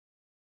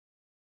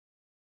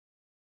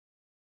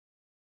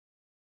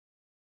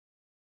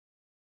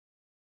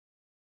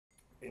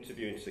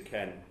interviewing Sir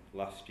Ken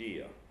last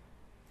year,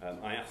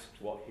 I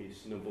asked what his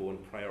 #1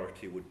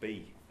 priority would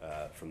be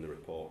from the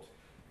report,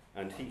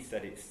 and he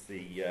said it's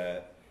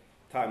the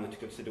time to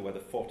consider whether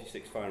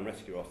 46 fire and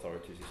rescue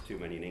authorities is too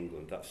many in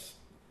England. That's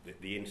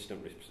the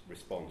instant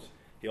response.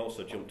 He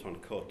also jumped on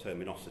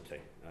coterminosity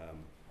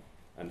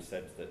and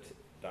said that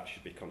that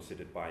should be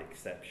considered by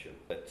exception.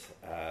 But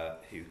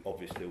he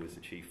obviously was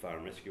the Chief Fire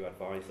and Rescue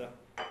Advisor.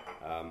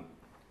 He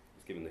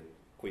was given the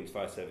Queen's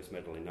Fire Service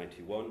Medal in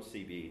 '91,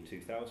 CBE in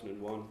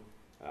 2001.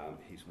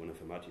 He's one of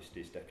Her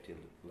Majesty's Deputy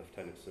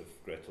Lieutenants of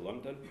Greater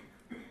London,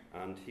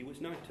 and he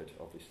was knighted,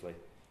 obviously,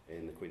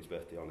 in the Queen's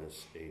Birthday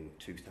Honours in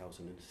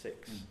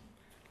 2006.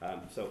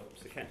 So,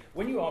 Sir Ken.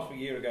 When you asked me a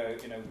year ago,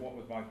 what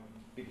was my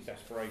biggest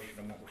aspiration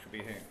and what should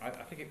be here, I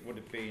think it would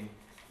have been,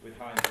 with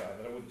hindsight,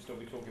 that I wouldn't still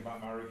be talking about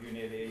my review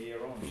nearly a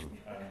year on,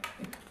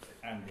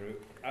 Andrew,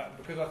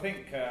 because I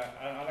think,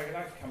 and I'd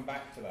like to come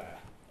back to that,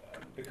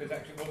 because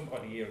actually it wasn't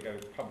quite a year ago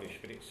it was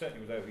published, but it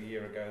certainly was over a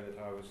year ago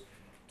that I was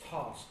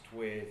tasked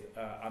with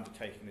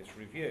undertaking this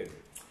review.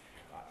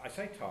 I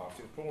say tasked,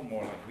 it was probably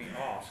more like we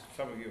asked.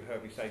 Some of you have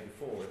heard me say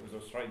before, it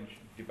was a strange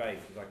debate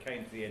as I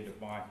came to the end of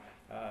my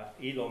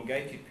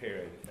elongated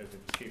period as the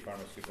Chief Fire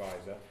and Rescue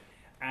Advisor,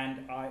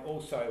 and I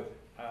also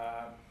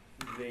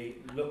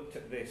looked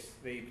at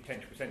the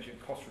potential percentage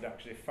of cost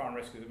reduction if fire and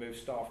rescue move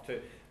staff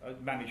to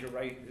manage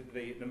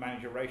the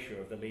manager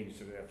ratio of the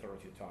leaders of the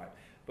authority type,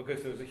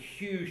 because there was a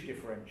huge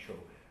differential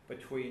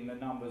between the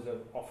numbers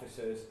of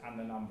officers and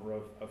the number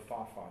of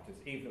firefighters,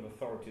 even of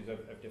authorities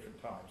of different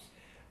types.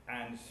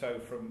 And so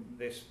from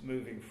this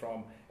moving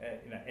from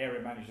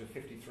area managers of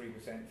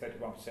 53%,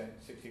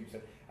 31%,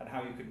 16%, and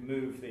how you could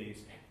move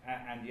these,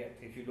 and yet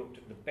if you looked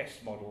at the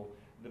best model,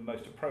 the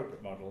most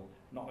appropriate model,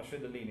 not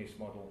necessarily the leanest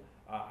model,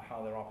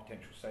 how there are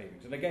potential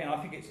savings. And again, I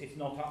think it's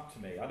not up to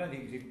me. I don't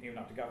think it's even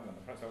up to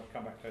government. Perhaps I'll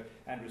come back to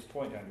Andrew's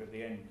point, Andrew, at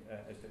the end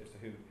as to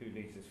who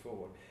leads this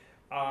forward.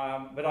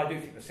 But I do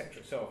think the sector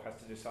itself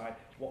has to decide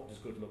what does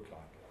good look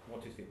like,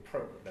 what is the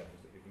appropriate levels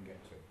that you can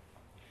get to.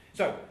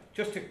 So,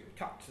 just to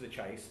cut to the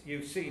chase,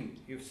 you've seen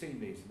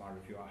these in my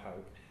review, I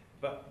hope,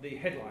 but the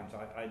headlines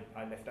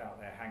I left out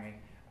there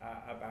hanging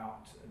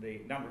about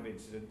the number of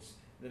incidents,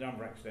 the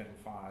number of accidental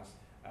fires,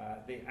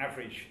 the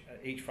average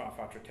each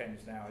firefighter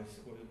attends now is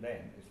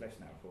less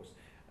now, of course,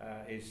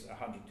 is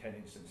 110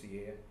 incidents a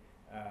year,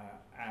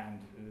 and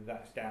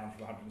that's down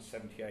from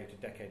 178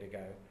 a decade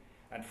ago,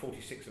 and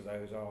 46 of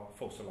those are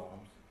false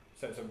alarms.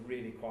 So it's a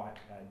really quite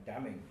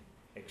damning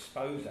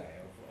expose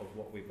of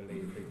what we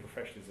believe the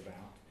profession is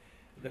about.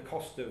 The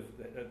cost of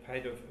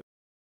paid of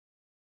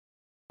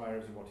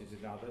fires and what is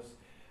in others,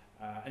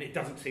 and it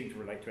doesn't seem to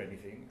relate to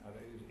anything.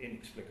 It was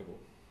inexplicable.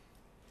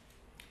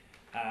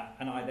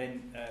 And I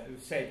then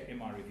said in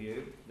my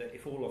review that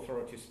if all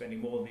authorities spending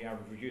more than the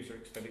average reduce their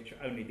expenditure,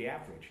 only the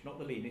average, not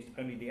the leanest,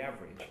 only the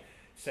average,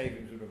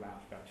 savings would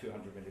amount to about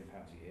 £200 million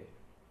a year.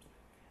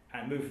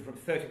 And moving from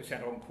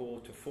 30% on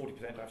call to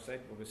 40%, I've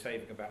said, we're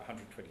saving about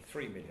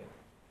 123 million.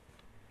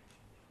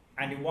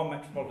 And in one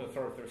metropolitan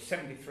authority, there are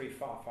 73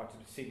 firefighters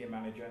with senior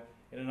manager,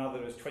 in another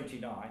there's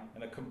 29,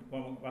 and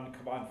one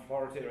combined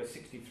authority there are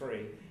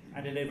 63,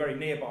 and in a very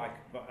nearby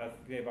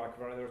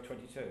authority there are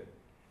 22.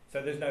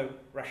 So there's no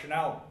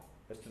rationale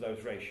as to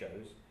those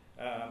ratios,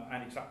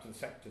 and it's up to the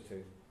sector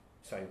to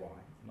say why,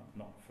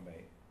 not for me.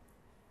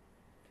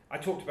 I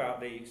talked about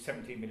the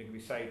 17 million to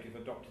be saved if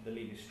adopted the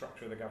leanest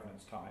structure of the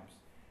governance types.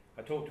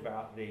 I talked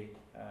about the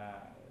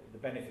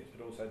benefits,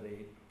 but also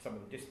some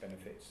of the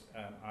disbenefits.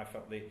 I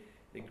felt the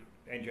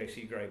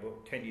NJC Grey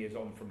Book, 10 years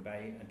on from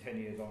Bain and 10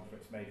 years on from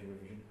its major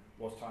revision,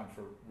 was time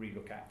for a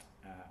relook at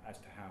as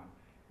to how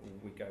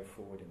we go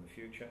forward in the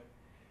future.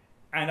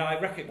 And I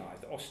recognise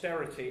that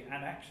austerity,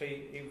 and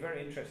actually,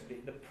 very interestingly,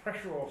 the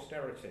pressure of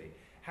austerity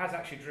has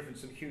actually driven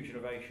some huge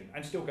innovation,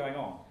 and still going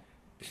on,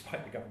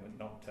 despite the government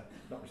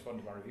not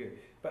responding to my review.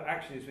 But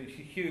actually there's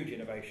been huge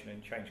innovation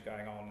and change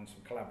going on, and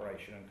some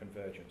collaboration and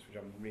convergence, which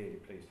I'm really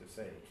pleased to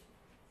see.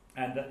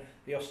 And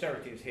the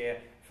austerity is here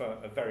for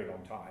a very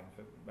long time,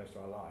 for most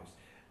of our lives,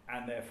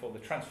 and therefore the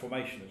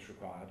transformation that's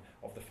required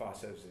of the fire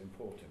service is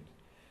important.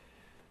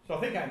 So I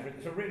think, Andrew,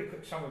 it's a really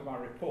quick summary of my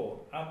report.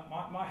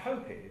 My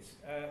hope is,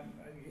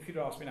 if you'd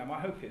ask me now, my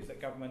hope is that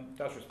government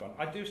does respond.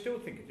 I do still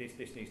think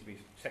this needs to be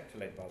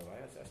sector-led, by the way.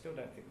 I still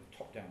don't think the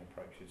top-down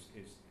approach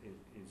is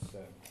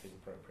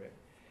appropriate.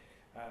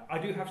 I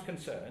do have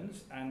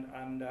concerns,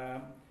 and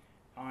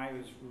I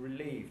was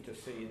relieved to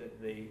see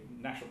that the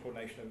national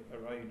coordination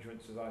of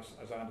arrangements,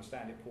 as I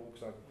understand it, Paul,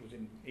 because I was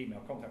in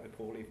email contact with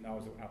Paul, even though I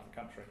was out of the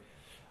country,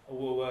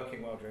 were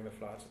working well during the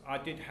floods. I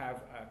did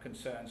have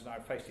concerns, and I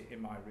faced it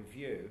in my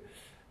review,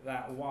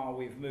 that while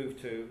we've moved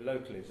to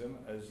localism,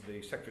 as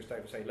the Secretary of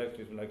State would say,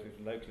 localism,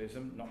 localism,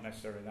 localism, not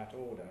necessarily in that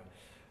order,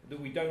 that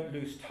we don't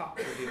lose touch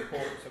with the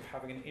importance of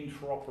having an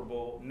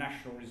interoperable,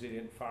 national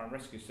resilient fire and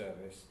rescue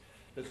service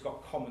that's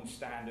got common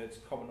standards,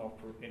 common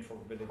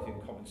interoperability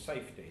and common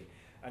safety.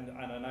 And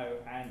I know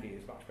Andy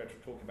is much better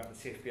at talking about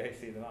the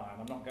CFPAC than I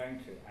am. I'm not going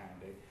to,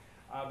 Andy.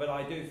 But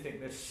I do think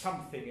there's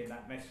something in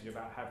that message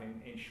about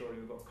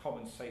ensuring we've got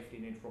common safety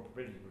and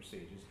interoperability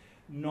procedures,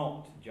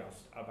 not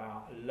just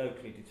about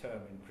locally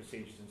determined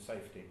procedures and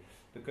safety,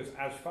 because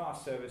as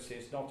fast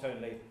services not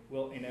only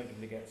will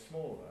inevitably get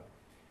smaller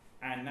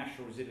and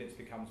national resilience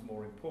becomes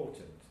more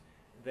important,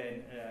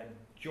 then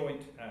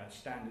joint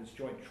standards,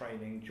 joint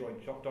training,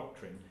 joint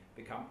doctrine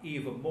become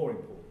even more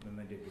important than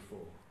they did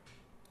before.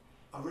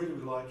 I really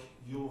would like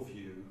your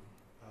view,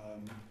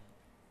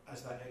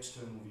 as that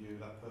external view,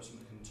 that person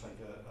that can take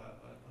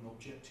an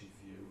objective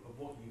view of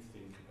what you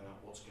think about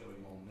what's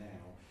going on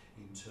now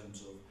in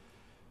terms of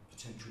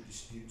potential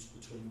disputes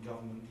between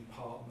government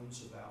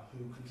departments about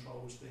who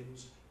controls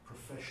things,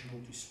 professional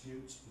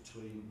disputes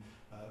between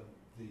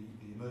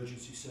the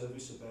emergency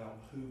service about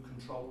who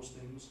controls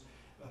things,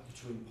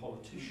 between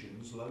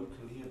politicians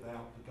locally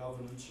about the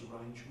governance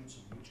arrangements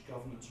and which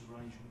governance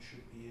arrangement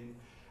should be in.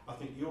 I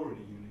think you're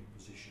in a unique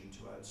position to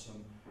add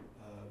some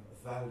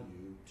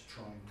value to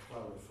try and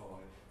clarify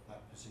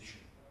that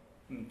position.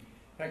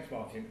 Thanks,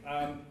 Martin.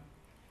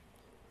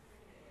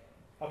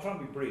 I'll try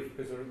and be brief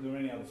because there are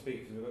many other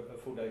speakers who have a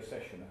full day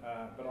session,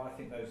 but I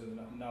think those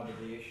are none of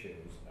the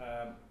issues.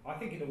 I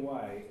think in a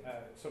way,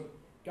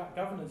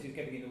 governance is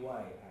getting in the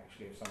way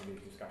actually of some of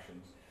these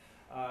discussions.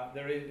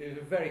 There is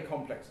a very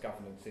complex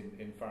governance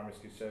in fire and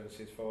rescue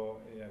services for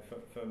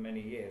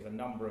many years. A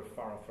number of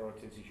fire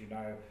authorities, as you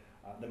know,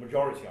 the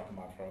majority are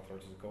combined fire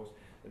authorities, of course.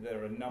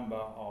 There are a number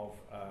of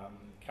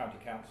county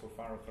council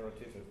fire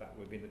authorities, as that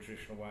would be the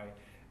traditional way.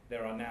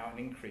 There are now an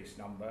increased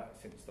number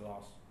since the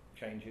last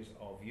changes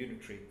of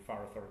unitary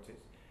fire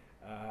authorities.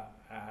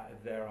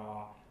 There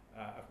are,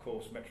 of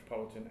course,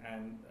 Metropolitan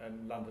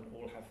and London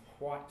all have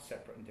quite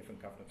separate and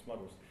different governance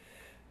models.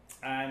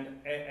 And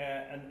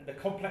the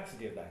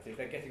complexity of that is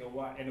they're getting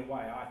away, in a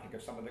way, I think,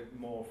 of some of the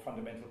more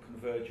fundamental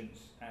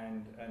convergence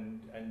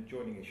and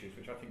joining issues,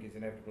 which I think is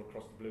inevitable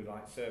across the blue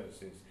light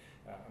services,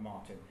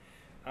 Martin.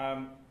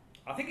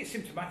 I think it's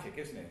symptomatic,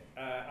 isn't it?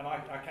 And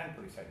I can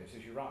probably say this,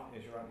 as you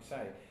rightly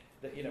say,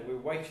 that we're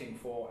waiting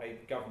for a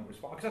government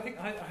response. Because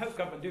I hope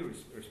government do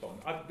respond.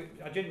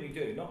 I genuinely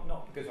do,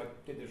 not because I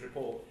did this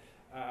report.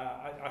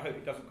 I hope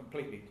it doesn't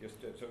completely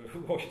just sort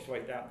of wash its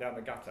way down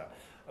the gutter,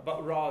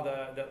 but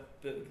rather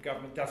that the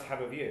government does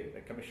have a view.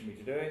 They commissioned me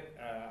to do it.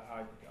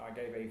 I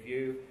gave a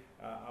view.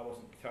 I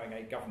wasn't towing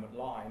a government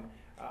line,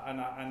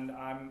 and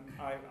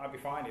I'd be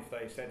fine if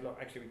they said, look,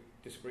 actually we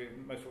disagree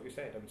with most of what you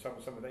said. I mean,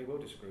 some of they will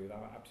disagree with.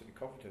 I'm absolutely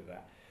confident of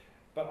that.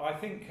 But I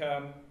think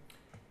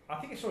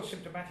it's sort of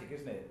symptomatic,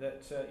 isn't it,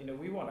 that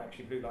we want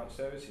actually blue light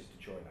services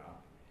to join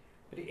up,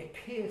 but it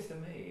appears to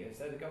me as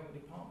though the government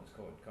departments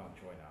can't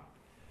join up.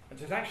 And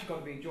so it's actually got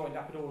to be joined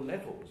up at all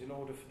levels in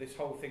order for this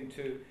whole thing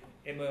to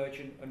emerge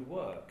and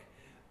work.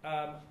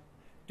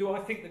 Do I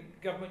think the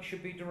government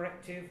should be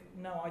directive?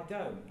 No, I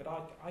don't. But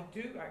I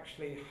do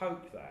actually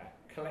hope that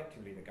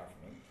collectively the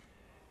government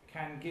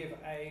can give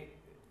a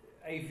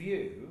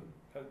view,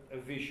 a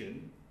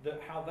vision,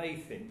 that how they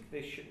think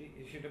this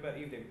should emerge,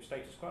 even if it's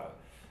status quo.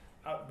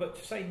 But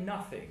to say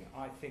nothing,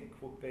 I think,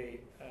 would be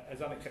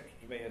as unacceptable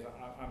to me as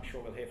I'm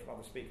sure we'll hear from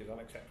other speakers,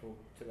 unacceptable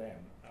to them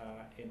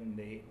in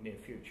the near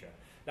future.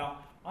 Now,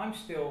 am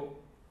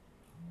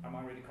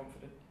I really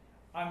confident?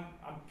 I'm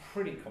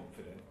pretty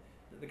confident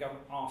that the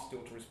government are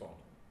still to respond.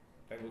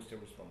 They will still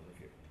respond to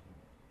review.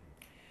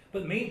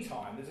 But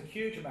meantime, there's a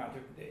huge amount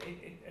of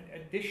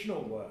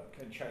additional work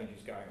and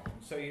changes going on.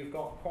 So you've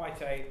got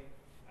quite a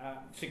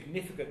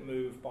significant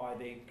move by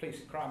the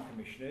police and crime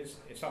commissioners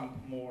in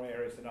some more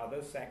areas than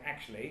others, saying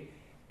actually,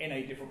 in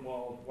a different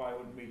world, why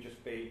wouldn't we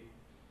just be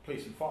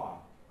police and fire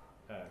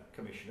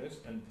commissioners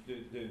and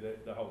do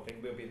the whole thing?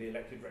 We'll be the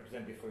elected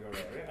representative for your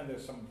area, and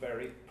there's some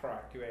very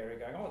proactive area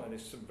going on, and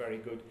there's some very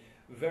good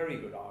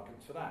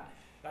arguments for that.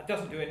 That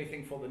doesn't do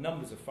anything for the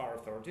numbers of fire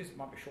authorities. It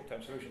might be a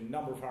short-term solution,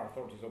 number of fire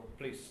authorities or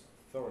police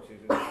authorities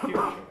in the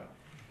future.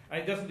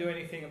 And it doesn't do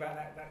anything about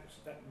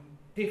that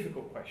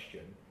difficult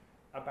question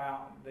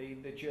about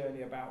the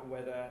journey about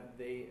whether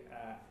the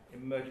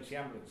emergency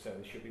ambulance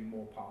service should be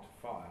more part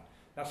of fire.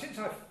 Now, since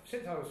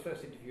I was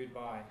first interviewed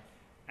by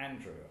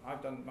Andrew,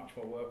 I've done much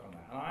more work on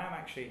that, and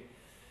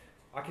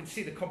I can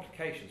see the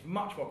complications,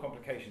 much more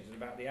complications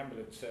about the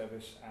ambulance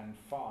service and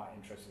fire,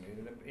 interestingly,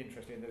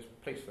 than there's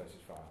police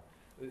versus fire.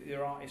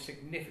 There are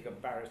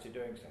significant barriers to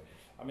doing so.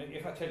 I mean,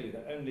 if I tell you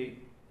that only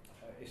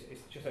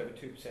it's just over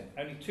 2%,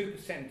 only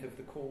 2% of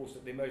the calls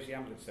that the emergency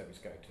ambulance service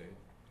go to,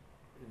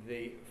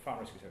 the fire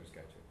and rescue service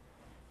go to.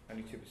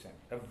 Only 2%.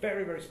 A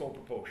very, very small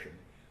proportion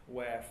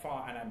where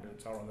fire and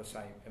ambulance are on the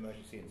same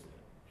emergency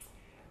incident.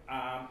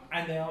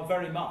 And they are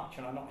very much,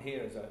 and I'm not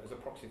here as a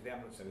proxy for the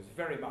ambulance service,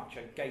 very much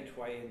a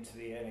gateway into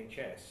the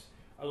NHS,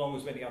 along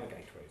with many other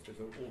gateways. There's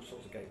all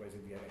sorts of gateways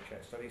in the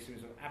NHS. So this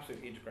is an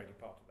absolutely integrated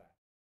part of that.